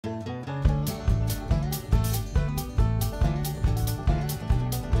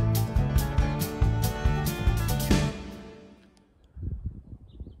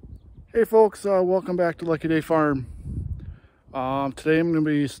Hey folks, welcome back to Lucky Day Farm. Today I'm going to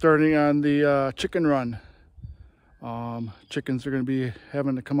be starting on the chicken run. Chickens are going to be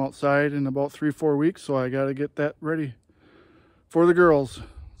having to come outside in about 3-4 weeks, so I got to get that ready for the girls.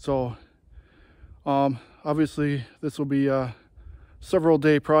 So obviously this will be a several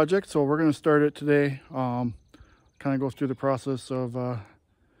day project, so we're going to start it today. Kind of go through the process of the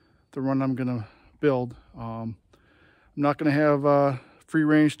run I'm going to build. I'm not going to have free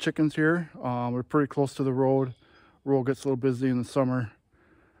range chickens here. We're pretty close to the road. Road gets a little busy in the summer.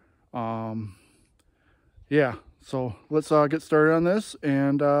 Yeah, so let's get started on this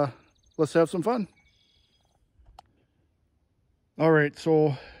and let's have some fun. All right,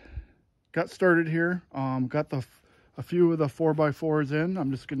 so got started here. Got a few of the 4x4s in. I'm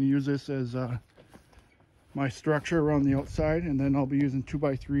just going to use this as my structure around the outside, and then I'll be using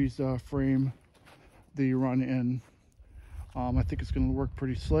 2x3s frame the run in. I think it's going to work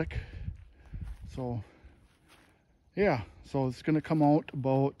pretty slick. So yeah, so it's going to come out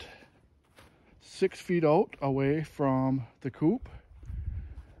about 6 feet out away from the coop,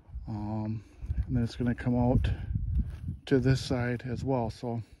 and then it's going to come out to this side as well.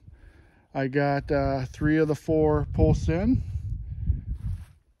 So I got 3 of the 4 posts in,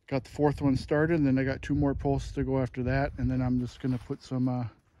 got the 4th one started, and then I got 2 more posts to go after that, and then I'm just going to put some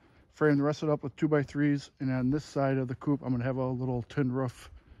frame the rest of it up with 2x3s, and on this side of the coop I'm going to have a little tin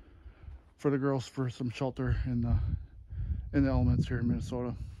roof for the girls for some shelter in the elements here in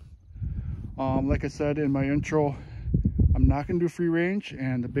Minnesota. Like I said in my intro, I'm not going to do free range,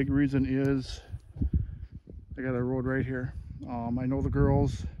 and the big reason is I got a road right here. I know the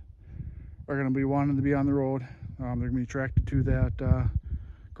girls are going to be wanting to be on the road. They're going to be attracted to that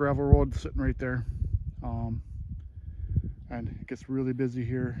gravel road sitting right there. And it gets really busy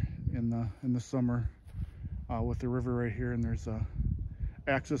here in the summer with the river right here, and there's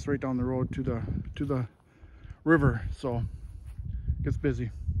access right down the road to the river, so it gets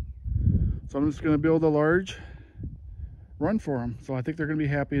busy. So I'm just going to build a large run for them, so I think they're going to be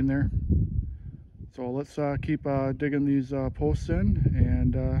happy in there. So let's keep digging these posts in,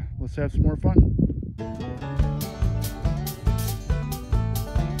 and let's have some more fun.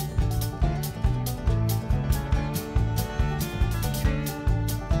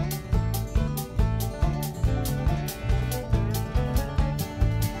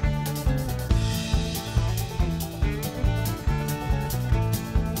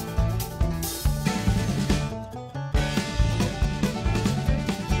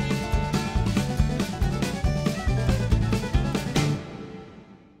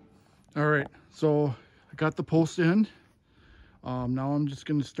 All right, so I got the post in. Now I'm just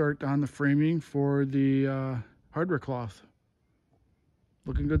going to start on the framing for the hardware cloth.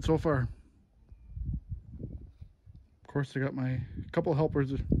 Looking good so far. Of course, I got my couple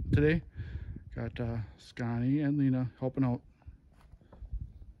helpers today. Got Scotty and Lena helping out.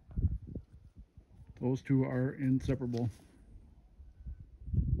 Those two are inseparable.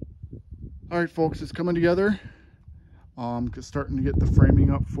 All right, folks, it's coming together. Starting to get the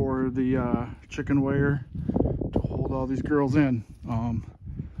framing up for the chicken wire to hold all these girls in.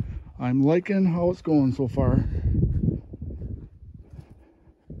 I'm liking how it's going so far.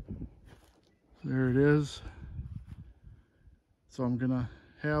 There it is. So I'm gonna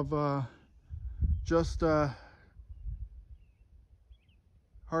have just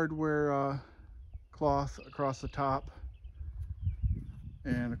hardware cloth across the top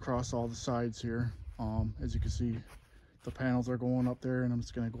and across all the sides here. As you can see, the panels are going up there, and I'm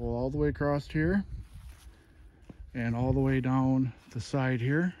just going to go all the way across here and all the way down the side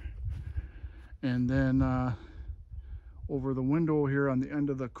here, and then over the window here on the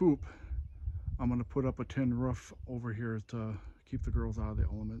end of the coop I'm going to put up a tin roof over here to keep the girls out of the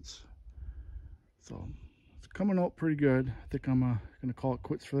elements. So it's coming out pretty good. I think I'm going to call it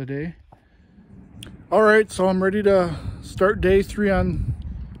quits for the day. All right, so I'm ready to start day 3 on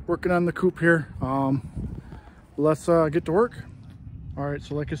working on the coop here. Let's get to work. All right,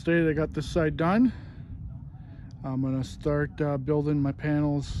 so like I stated, I got this side done. I'm gonna start building my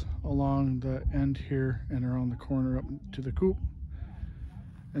panels along the end here and around the corner up to the coop.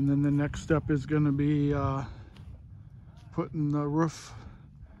 And then the next step is gonna be putting the roof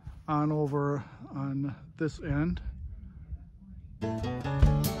on over on this end.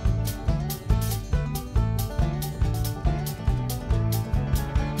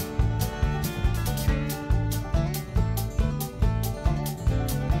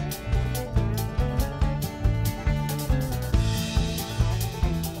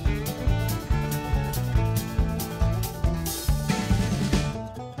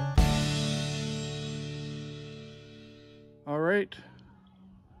 All right,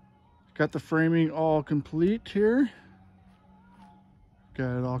 Got the framing all complete here.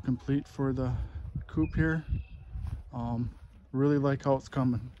 Got it all complete for the coop here. Really like how it's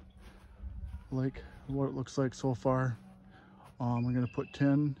coming. Like what it looks like so far. I'm going to put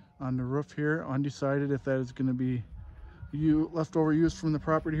tin on the roof here. Undecided if that is going to be leftover use from the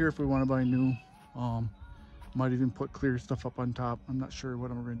property here, if we want to buy new. Might even put clear stuff up on top. I'm not sure what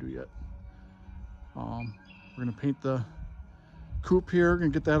I'm going to do yet. We're going to paint the coop here. We're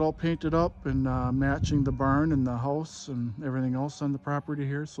going to get that all painted up and matching the barn and the house and everything else on the property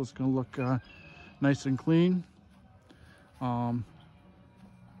here. So it's going to look nice and clean. Might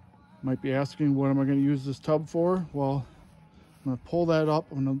be asking, what am I going to use this tub for? Well, I'm going to pull that up.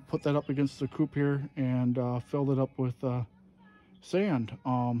 I'm going to put that up against the coop here and fill it up with sand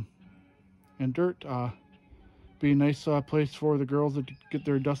and dirt. Be a nice place for the girls to get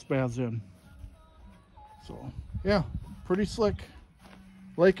their dust baths in. So yeah, pretty slick.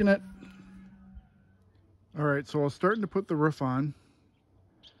 Liking it. All right, so I was starting to put the roof on,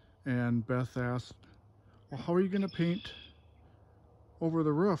 and Beth asked, well, how are you going to paint over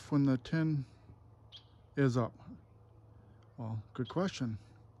the roof when the tin is up? Well, good question.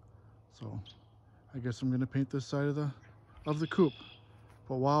 So I guess I'm going to paint this side of the coop.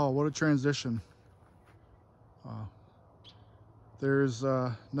 But wow, what a transition. There's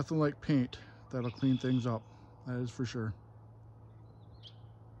nothing like paint that'll clean things up. That is for sure.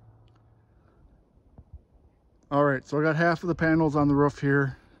 All right, so I got half of the panels on the roof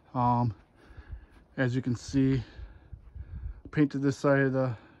here. As you can see, painted this side of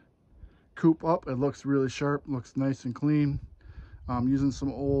the coop up. It looks really sharp, looks nice and clean. I'm using some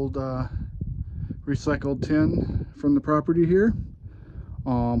old recycled tin from the property here.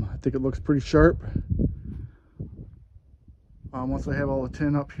 I think it looks pretty sharp. Once I have all the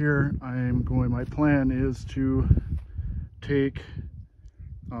tin up here, my plan is to take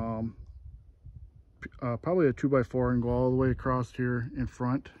probably a 2x4 and go all the way across here in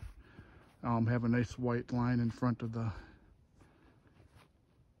front. Have a nice white line in front of the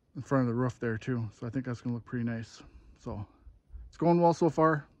roof there too. So I think that's gonna look pretty nice. So it's going well so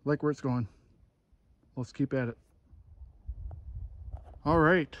far. Like where it's going. Let's keep at it. All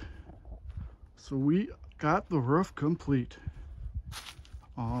right, so we got the roof complete.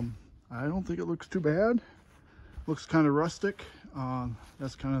 I don't think it looks too bad. Looks kind of rustic.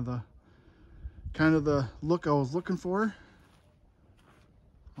 That's kind of the look I was looking for.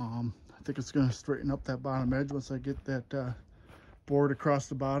 I think it's going to straighten up that bottom edge once I get that board across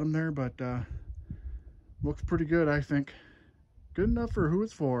the bottom there, but looks pretty good, I think. Good enough for who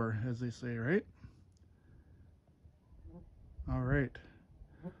it's for, as they say, right? All right.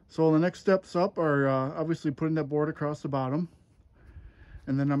 So the next steps up are obviously putting that board across the bottom.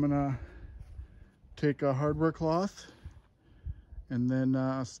 And then I'm gonna take a hardware cloth and then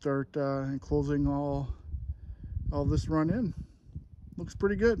start enclosing all this run in. Looks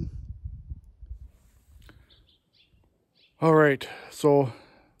pretty good. All right, so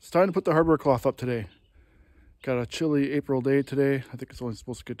it's time to put the hardware cloth up today. Got a chilly April day today. I think it's only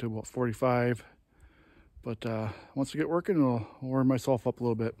supposed to get to about 45. But once I get working, I'll warm myself up a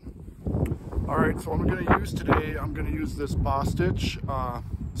little bit. All right, so what I'm gonna use today, I'm gonna use this Bostitch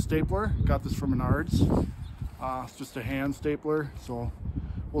stapler. Got this from Menards. It's just a hand stapler, so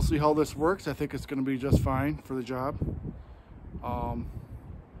we'll see how this works. I think it's gonna be just fine for the job.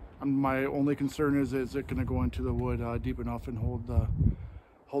 My only concern is it gonna go into the wood deep enough and hold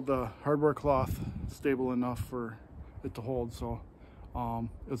the hardware cloth stable enough for it to hold. So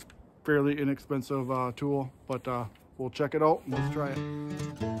it's fairly inexpensive tool, but we'll check it out and let's try it.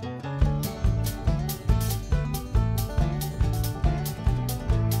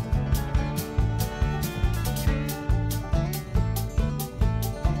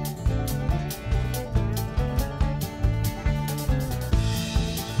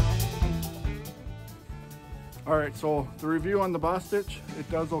 All right, so the review on the Bostitch, it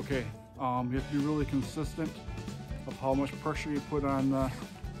does okay. You have to be really consistent of how much pressure you put on the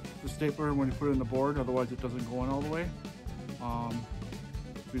stapler when you put it in the board, otherwise it doesn't go in all the way.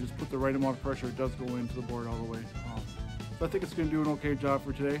 If you just put the right amount of pressure, it does go into the board all the way. So I think it's going to do an okay job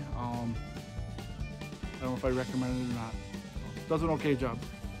for today. I don't know if I recommend it or not. It does an okay job.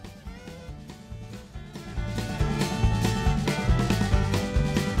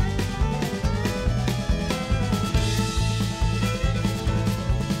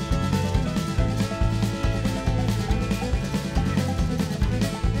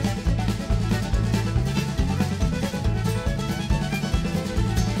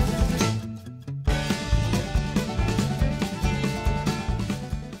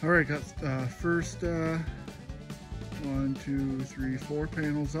 All right, got first 1, 2, 3, 4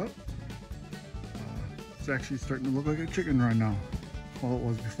 panels up. It's actually starting to look like a chicken run now. Well, it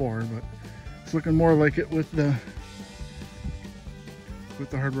was before, but it's looking more like it with the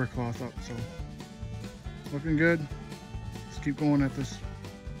hardware cloth up. So looking good. Let's keep going at this.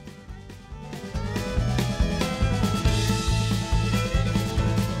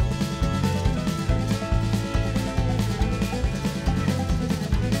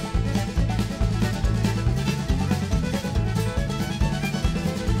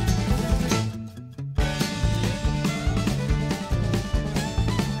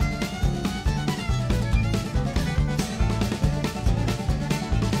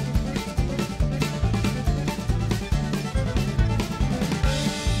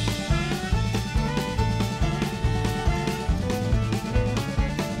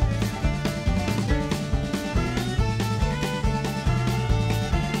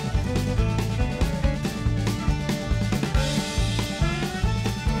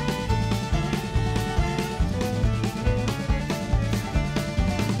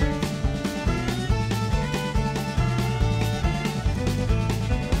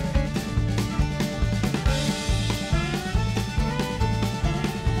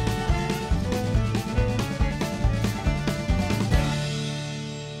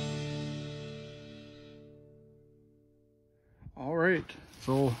 All right,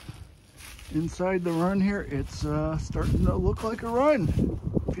 so inside the run here, it's starting to look like a run.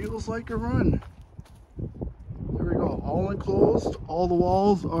 Feels like a run. There we go, all enclosed. All the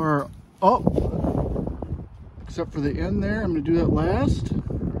walls are up, except for the end there. I'm gonna do that last.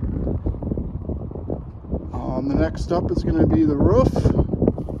 The next up is gonna be the roof.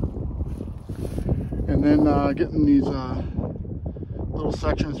 And then getting these little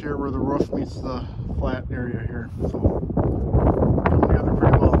sections here where the roof meets the flat area here. So coming together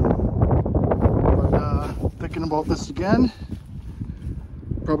pretty well. But thinking about this again,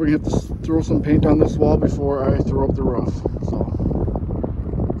 probably gonna have to throw some paint on this wall before I throw up the roof.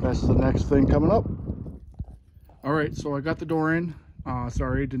 So that's the next thing coming up. All right, so I got the door in.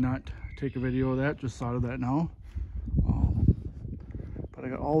 Sorry, did not take a video of that, just thought of that now. But I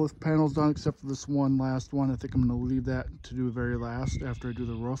got all the panels done except for this one last one. I think I'm gonna leave that to do very last after I do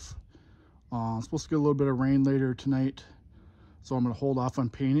the roof. I'm supposed to get a little bit of rain later tonight, so I'm gonna hold off on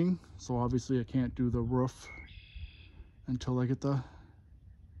painting. So obviously I can't do the roof until I get the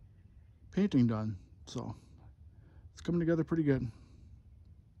painting done. So it's coming together pretty good.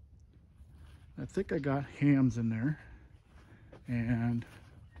 I think I got hams in there, and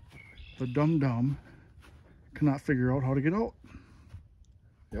the dum-dum cannot figure out how to get out.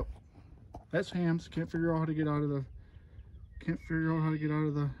 Yep, that's hams. Can't figure out how to get out of the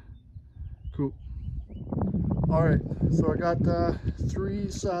coop. All right, so I got 3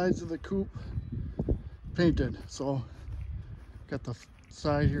 sides of the coop painted. So got the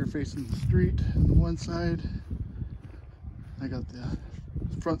side here facing the street on the one side. I got the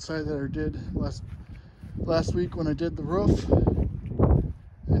front side that I did last week when I did the roof, and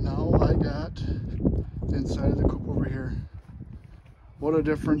now I got the inside of the coop over here. What a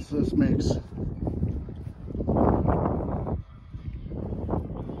difference this makes.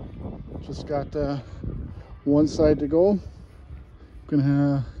 Just got one side to go.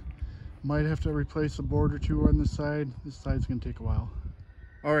 Might have to replace a board or 2 on this side. This side's gonna take a while.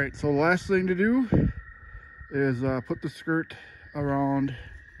 All right, so the last thing to do is put the skirt around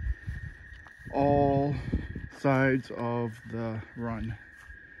all sides of the run.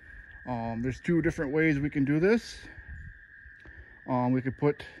 There's 2 different ways we can do this. We could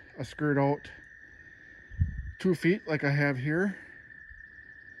put a skirt out 2 feet like I have here,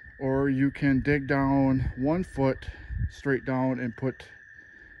 or you can dig down 1 foot straight down and put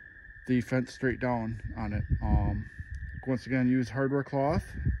the fence straight down on it. Once again, use hardware cloth.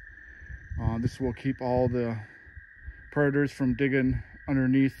 This will keep all the predators from digging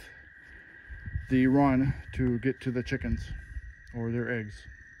underneath the run to get to the chickens or their eggs.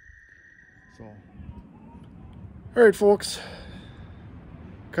 So, all right, folks,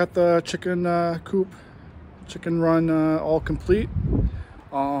 got the chicken coop, chicken run all complete.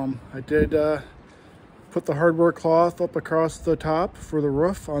 I did put the hardware cloth up across the top for the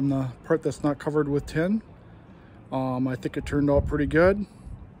roof on the part that's not covered with tin. I think it turned out pretty good.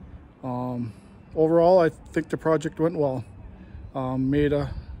 Overall, I think the project went well. Made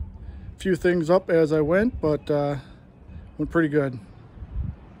a few things up as I went, but went pretty good.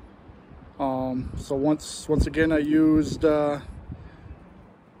 So once again, I used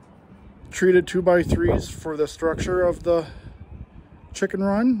treated 2x3s for the structure of the chicken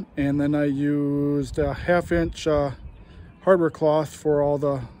run, and then I used a 1/2 inch hardware cloth for all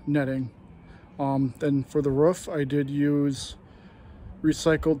the netting. Then for the roof, I did use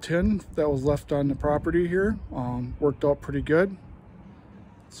recycled tin that was left on the property here. Worked out pretty good.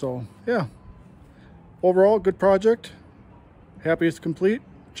 So yeah, overall good project. Happy it's complete.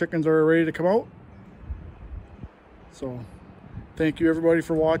 Chickens are ready to come out. So thank you everybody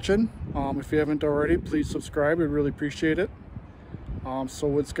for watching. If you haven't already, please subscribe. I'd really appreciate it. So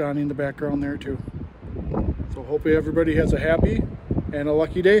wood's gone in the background there too. So hopefully everybody has a happy and a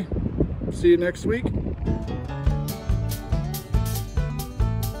lucky day. See you next week.